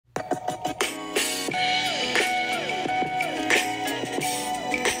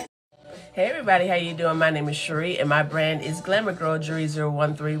Hey everybody, how you doing? My name is Sherri and my brand is Glamour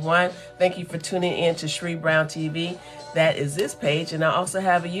Jewelry0131. Thank you for tuning in to Sherri Brown TV. That is this page, and I also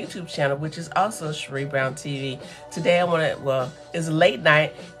have a YouTube channel which is also Sherri Brown TV. Today I want to, well, it's late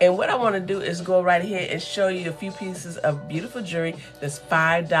night, and what I want to do is go right ahead and show you a few pieces of beautiful jewelry that's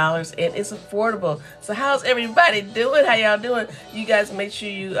 $5 and it's affordable. So how's everybody doing? How y'all doing? You guys make sure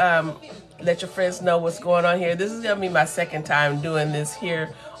you let your friends know what's going on here. This is going to be my second time doing this here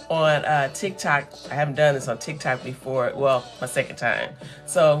on TikTok. I haven't done this on TikTok before. Well, my second time.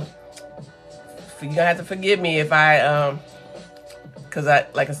 So you're gonna have to forgive me if I because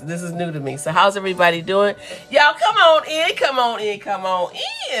like I said, this is new to me. So how's everybody doing? Y'all come on in, come on in, come on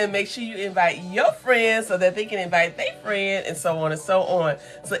in. Make sure you invite your friends so that they can invite their friend, and so on and so on.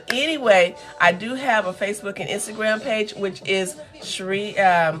 So anyway, I do have a Facebook and Instagram page, which is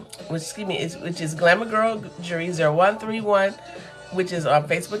which is Glamour Girl Jewelry 0131. Which is on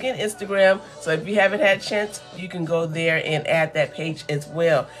Facebook and Instagram. So if you haven't had a chance, you can go there and add that page as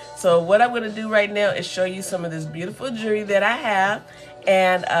well. So what I'm going to do right now is show you some of this beautiful jewelry that I have.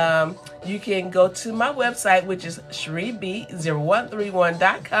 And you can go to my website, which is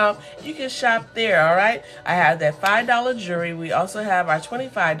Sherri0131.com. You can shop there, all right? I have that $5 jewelry. We also have our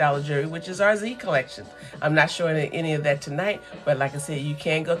 $25 jewelry, which is our Z collection. I'm not showing any of that tonight, but like I said, you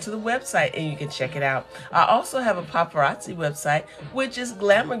can go to the website and you can check it out. I also have a paparazzi website, which is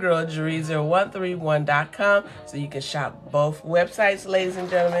GlamourGirlJewelry0131.com, so you can shop both websites, ladies and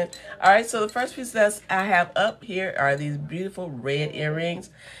gentlemen. All right, so the first piece that I have up here are these beautiful red earrings.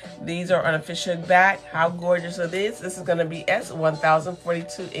 These are on a fishhook back. How gorgeous are these? This is going to be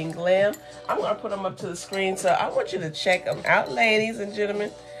S1042 in glam. I'm going to put them up to the screen, so I want you to check them out, ladies and gentlemen.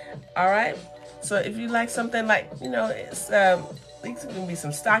 All right. So if you like something like, you know, it's these can be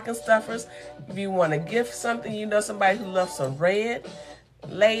some stocking stuffers. If you want to gift something, you know, somebody who loves some red,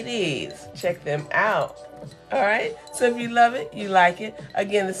 ladies, check them out. All right. So if you love it, you like it.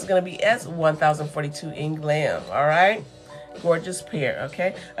 Again, this is going to be S1042 in glam. All right. Gorgeous pair.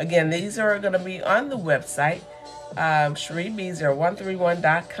 Okay. Again, these are going to be on the website,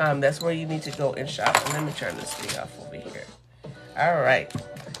 Sherri0131.com. That's where you need to go and shop. And let me turn this thing off over here. All right.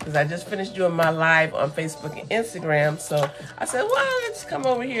 Because I just finished doing my live on Facebook and Instagram, so I said, well, let's come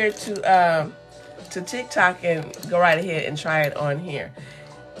over here to TikTok and go right ahead and try it on here.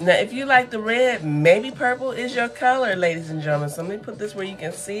 Now, if you like the red, maybe purple is your color, ladies and gentlemen. So let me put this where you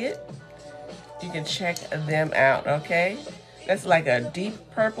can see it. You can check them out, okay? That's like a deep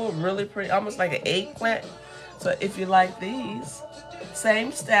purple, really pretty, almost like an eggplant. So if you like these,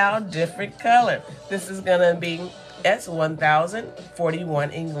 same style, different color. This is going to be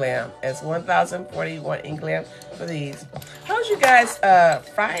S1041 in glam. S1041 in glam for these. How's you guys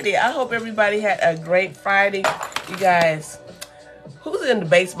Friday? I hope everybody had a great Friday. You guys, who's into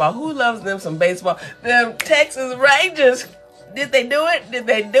baseball? Who loves them some baseball? Them Texas Rangers. Did they do it? Did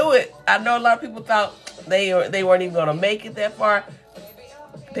they do it? I know a lot of people thought they weren't even gonna make it that far.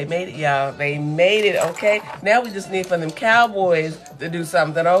 They made it, y'all. They made it, okay? Now we just need for them Cowboys to do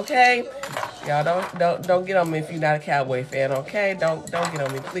something, okay? Y'all don't get on me if you're not a Cowboy fan, okay? Don't get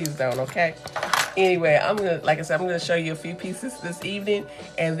on me, please don't, okay? Anyway, I'm gonna, like I said, I'm gonna show you a few pieces this evening,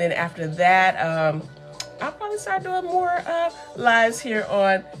 and then after that, I'll probably start doing more lives here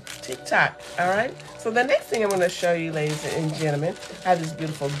on TikTok. All right. So the next thing I'm gonna show you, ladies and gentlemen, I have this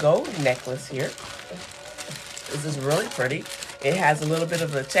beautiful gold necklace here. This is really pretty. It has a little bit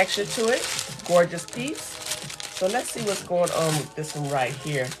of a texture to it. Gorgeous piece. So let's see what's going on with this one right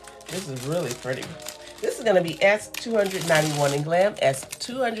here. This is really pretty. This is going to be S291 in glam.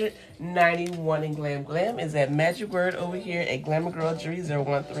 S291 in glam. Glam is that magic word over here at Glamour Girl Jewelry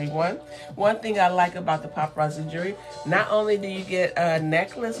 0131. One thing I like about the paparazzi jewelry, not only do you get a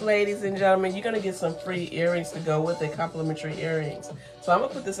necklace, ladies and gentlemen, you're going to get some free earrings to go with it, complimentary earrings. So I'm going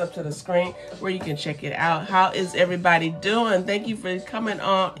to put this up to the screen where you can check it out. How is everybody doing? Thank you for coming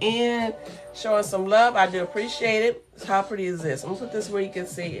on in, showing some love. I do appreciate it. How pretty is this? I'm going to put this where you can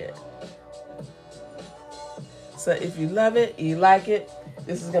see it. So if you love it, you like it,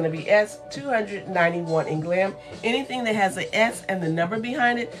 this is going to be S291 in glam. Anything that has an S and the number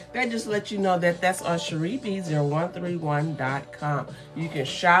behind it, that just lets you know that that's on Sherri0131.com. You can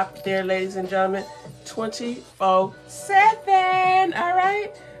shop there, ladies and gentlemen, 24/7. All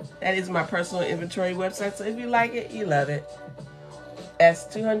right? That is my personal inventory website. So if you like it, you love it.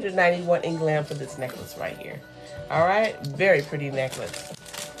 S291 in glam for this necklace right here. All right? Very pretty necklace.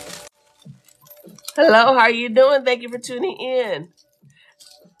 Hello, how are you doing? Thank you for tuning in.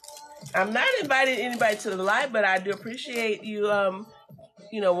 I'm not inviting anybody to the live, but I do appreciate you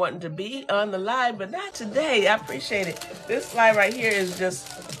wanting to be on the live, but not today. I appreciate it. This live right here is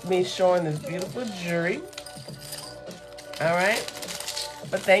just me showing this beautiful jewelry. All right.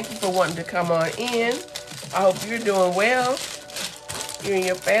 But thank you for wanting to come on in. I hope you're doing well, you and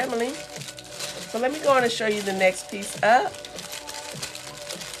your family. So let me go on and show you the next piece up.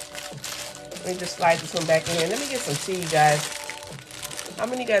 Let me just slide this one back in here. Let me get some tea, guys. How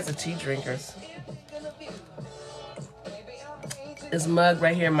many of you guys are tea drinkers? This mug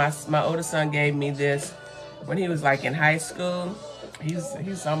right here, my oldest son gave me this when he was like in high school.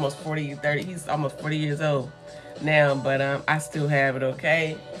 He's almost 40, 30. He's almost 40 years old now, but I still have it,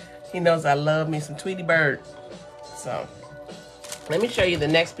 okay? He knows I love me some Tweety Bird. So let me show you the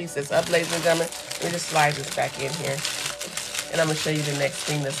next piece that's up, ladies and gentlemen. Let me just slide this back in here, and I'm gonna show you the next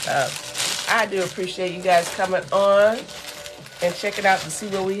thing that's up. I do appreciate you guys coming on and checking out to see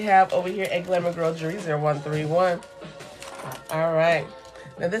what we have over here at Glamour Girl Jewelry 0131. All right.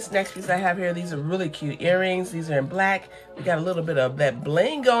 Now this next piece I have here, these are really cute earrings. These are in black. We got a little bit of that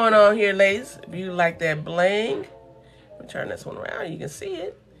bling going on here, ladies. If you like that bling, let me turn this one around. You can see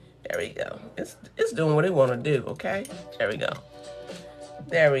it. There we go. It's doing what it want to do, okay? There we go.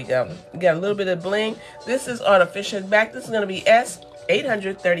 There we go. We got a little bit of bling. This is artificial back. This is going to be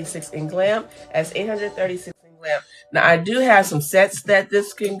S836 in glam. S836 in glam. Now I do have some sets that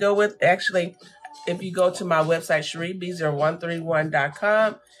this can go with. Actually, if you go to my website,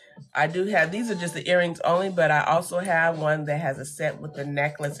 Sherri0131.com, I do have, these are just the earrings only, but I also have one that has a set with the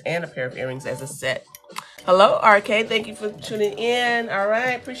necklace and a pair of earrings as a set. Hello, RK. Thank you for tuning in. All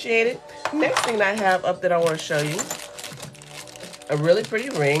right. Appreciate it. Next thing I have up that I want to show you, a really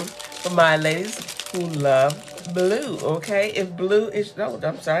pretty ring for my ladies who love blue, okay? If blue is, no,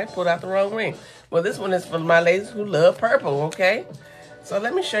 I'm sorry, pulled out the wrong ring. Well, this one is for my ladies who love purple, okay? So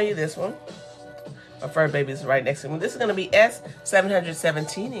let me show you this one. My fur baby is right next to me. This is going to be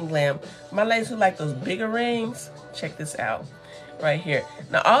S717 in glam. My ladies who like those bigger rings, check this out right here.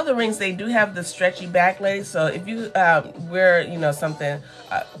 Now, all the rings, they do have the stretchy back, ladies. So if you wear, something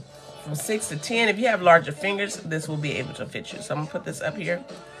from 6 to 10, if you have larger fingers, this will be able to fit you. So I'm going to put this up here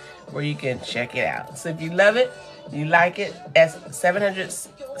where you can check it out. So if you love it, you like it,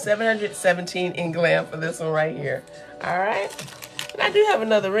 S717 in glam for this one right here. All right. And I do have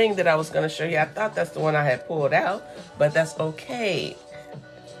another ring that I was going to show you. I thought that's the one I had pulled out, but that's okay.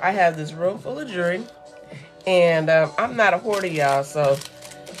 I have this room full of jewelry, and I'm not a hoarder, y'all. So,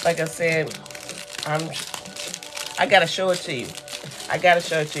 like I said, I got to show it to you. I got to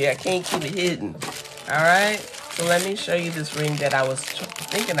show it to you. I can't keep it hidden. All right? So let me show you this ring that I was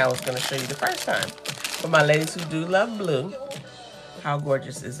thinking I was going to show you the first time. For my ladies who do love blue, how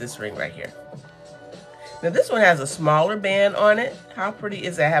gorgeous is this ring right here? Now this one has a smaller band on it. How pretty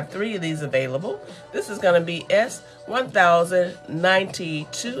is that? I have 3 of these available. This is going to be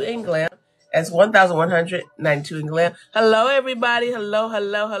S1092 in glam. S1192 in glam. Hello everybody. Hello,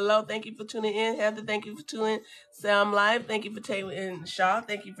 hello, hello. Thank you for tuning in. Heather, thank you for tuning in. Sam Live, thank you for taking in. Shaw,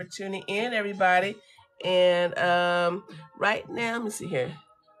 thank you for tuning in, everybody. And right now, let me see here.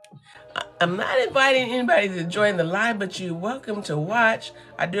 I'm not inviting anybody to join the live, but you're welcome to watch.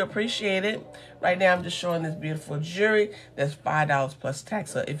 I do appreciate it. Right now, I'm just showing this beautiful jewelry. That's $5 plus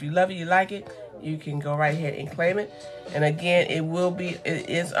tax. So if you love it, you like it, you can go right here and claim it. And again, it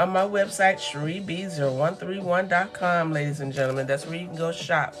is on my website, Sherri0131.com, ladies and gentlemen. That's where you can go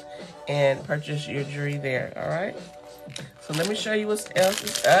shop and purchase your jewelry there. All right. So let me show you what else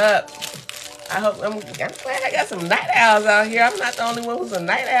is up. I'm glad I got some night owls out here. I'm not the only one who's a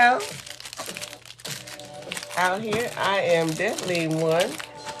night owl out here. I am definitely one,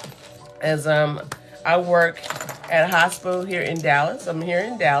 as I work at a hospital here in Dallas. I'm here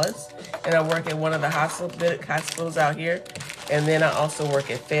in Dallas, and I work at one of the hospitals out here, and then I also work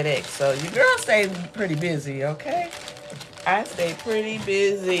at FedEx. So your girl stays pretty busy, okay? I stay pretty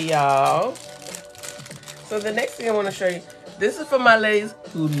busy, y'all. So the next thing I want to show you, this is for my ladies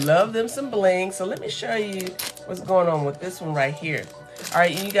who love them some bling. So let me show you what's going on with this one right here. All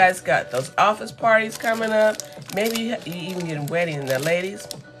right, you guys got those office parties coming up. Maybe you even getting weddings. Now, ladies,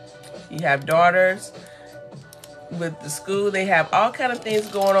 you have daughters with the school. They have all kind of things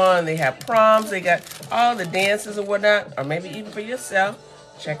going on. They have proms. They got all the dances and whatnot. Or maybe even for yourself.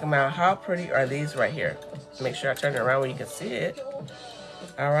 Check them out. How pretty are these right here? Make sure I turn it around where you can see it.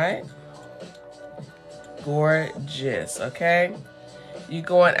 All right. Gorgeous, okay? You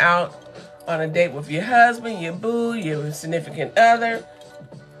going out on a date with your husband, your boo, your significant other.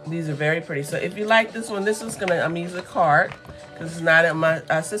 These are very pretty. So if you like this one, this is gonna, I'm using a card because it's not in my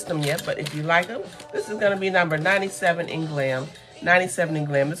system yet, but if you like them, this is gonna be number 97 in glam. 97 in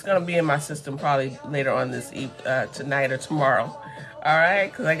glam. It's gonna be in my system probably later on this tonight or tomorrow. All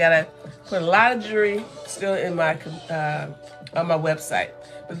right, because I gotta put a lot of jewelry still in my on my website.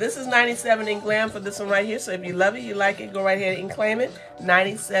 But this is 97 in Glam for this one right here. So if you love it, you like it, go right ahead and claim it.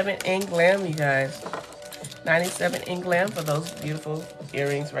 97 in Glam, you guys. 97 in Glam for those beautiful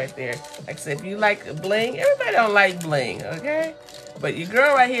earrings right there. Like I said, if you like bling, everybody don't like bling, okay? But your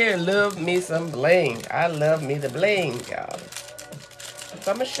girl right here love me some bling. I love me the bling, y'all.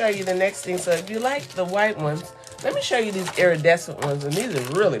 So I'm gonna show you the next thing. So if you like the white ones, let me show you these iridescent ones, and these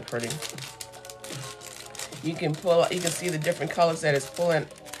are really pretty. You can see the different colors that it's pulling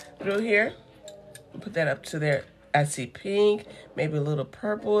through here. Put that up to there. I see pink, maybe a little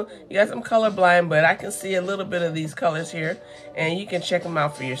purple. You guys, I'm colorblind, but I can see a little bit of these colors here, and you can check them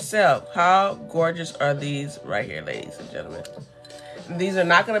out for yourself. How gorgeous are these right here, ladies and gentlemen? And these are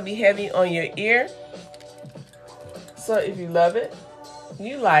not going to be heavy on your ear. So if you love it,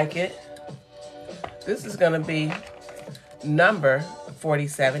 you like it, this is going to be number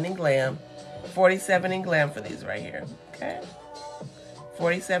 47 in Glam. 47 in Glam for these right here, okay?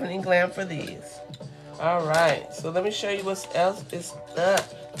 47 in Glam for these. All right, so let me show you what else is up.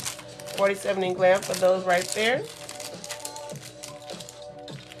 47 in Glam for those right there.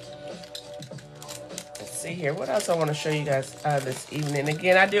 Let's see here. What else I want to show you guys this evening?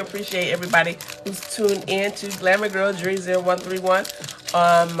 Again, I do appreciate everybody who's tuned in to Glamour Girl Jewelry0131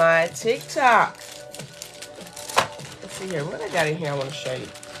 on my TikTok. Let's see here. What I got in here I want to show you.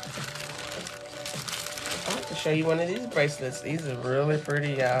 I want to show you one of these bracelets. These are really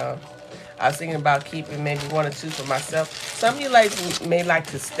pretty, y'all. I was thinking about keeping maybe one or two for myself. Some of you ladies may like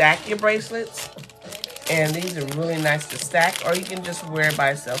to stack your bracelets, and these are really nice to stack, or you can just wear it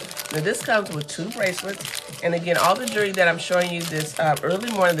by itself. Now this comes with 2 bracelets, and again, all the jewelry that I'm showing you this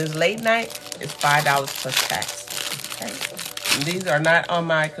early morning, this late night, is $5 plus tax. Okay? And these are not on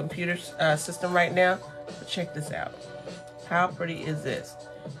my computer system right now, but check this out. How pretty is this?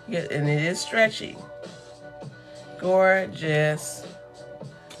 And it is stretchy. Gorgeous.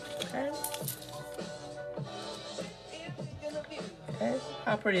 Okay. Okay.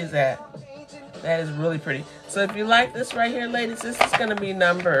 How pretty is that? That is really pretty. So if you like this right here, ladies, this is going to be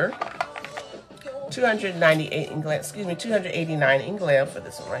number 298 in Glam. Excuse me, 289 in Glam for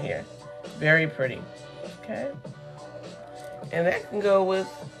this one right here. Very pretty. Okay. And that can go with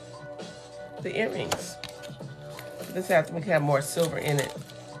the earrings. This has to have more silver in it.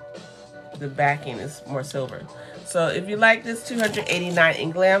 The backing is more silver. So if you like this, 289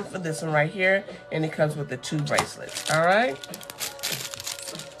 in Glam for this one right here, and it comes with the 2 bracelets. All right.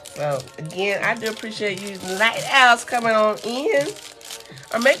 So again, I do appreciate you night owls coming on in,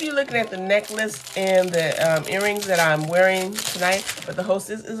 or maybe you're looking at the necklace and the earrings that I'm wearing tonight, but the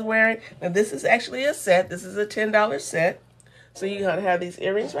hostess is wearing. Now this is actually a set. This is a $10 set. So you're gonna have these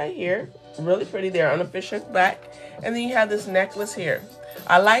earrings right here, really pretty. They're unofficial back, and then you have this necklace here.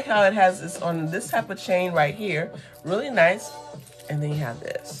 I like how it has this on this type of chain right here. Really nice. And then you have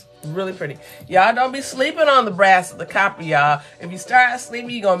this. Really pretty. Y'all don't be sleeping on the brass or the copper, y'all. If you start sleeping,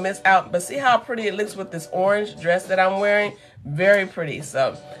 you're going to miss out. But see how pretty it looks with this orange dress that I'm wearing? Very pretty.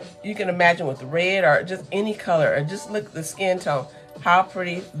 So you can imagine with red or just any color, or just look at the skin tone, how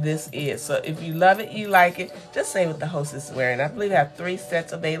pretty this is. So if you love it, you like it, just say what the hostess is wearing. I believe I have 3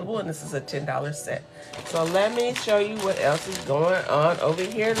 sets available, and this is a $10 set. So let me show you what else is going on over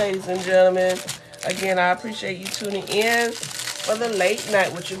here, ladies and gentlemen. Again, I appreciate you tuning in for the late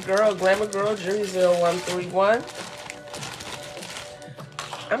night with your girl, Glamour Girl Jewelry0131.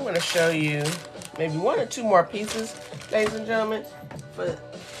 I'm going to show you maybe 1 or 2 more pieces, ladies and gentlemen, for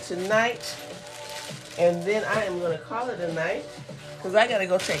tonight. And then I am going to call it a night, because I got to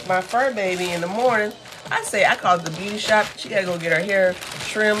go take my fur baby in the morning. I call it the beauty shop. She got to go get her hair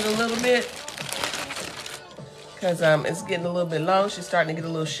trimmed a little bit, because it's getting a little bit long. She's starting to get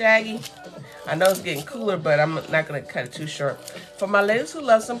a little shaggy. I know it's getting cooler, but I'm not going to cut it too short. For my ladies who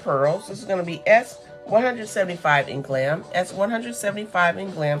love some pearls, this is going to be S175 in Glam. S175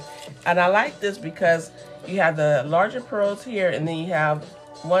 in Glam. And I like this because you have the larger pearls here, and then you have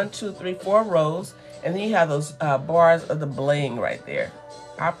 1, 2, 3, 4 rows. And then you have those bars of the bling right there.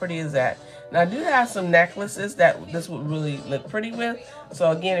 How pretty is that? Now, I do have some necklaces that this would really look pretty with. So,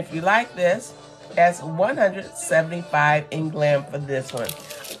 again, if you like this, S175 in Glam for this one.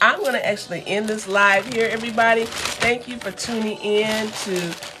 I'm going to actually end this live here, everybody. Thank you for tuning in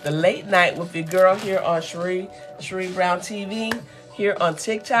to the late night with your girl here on Sherri Brown TV here on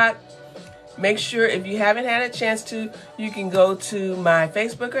TikTok. Make sure, if you haven't had a chance to, you can go to my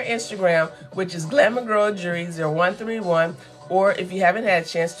Facebook or Instagram, which is Glamour Girl Jewelry0131. Or if you haven't had a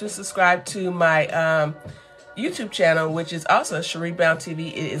chance to, subscribe to my YouTube channel, which is also Sherri Brown TV.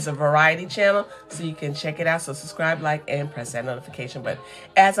 It is a variety channel, so you can check it out. So subscribe, like, and press that notification button.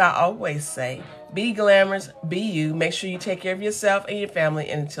 As I always say, be glamorous, be you. Make sure you take care of yourself and your family.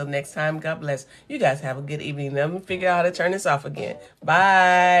 And until next time, God bless. You guys have a good evening. Let me figure out how to turn this off again.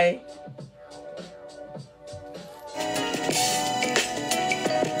 Bye.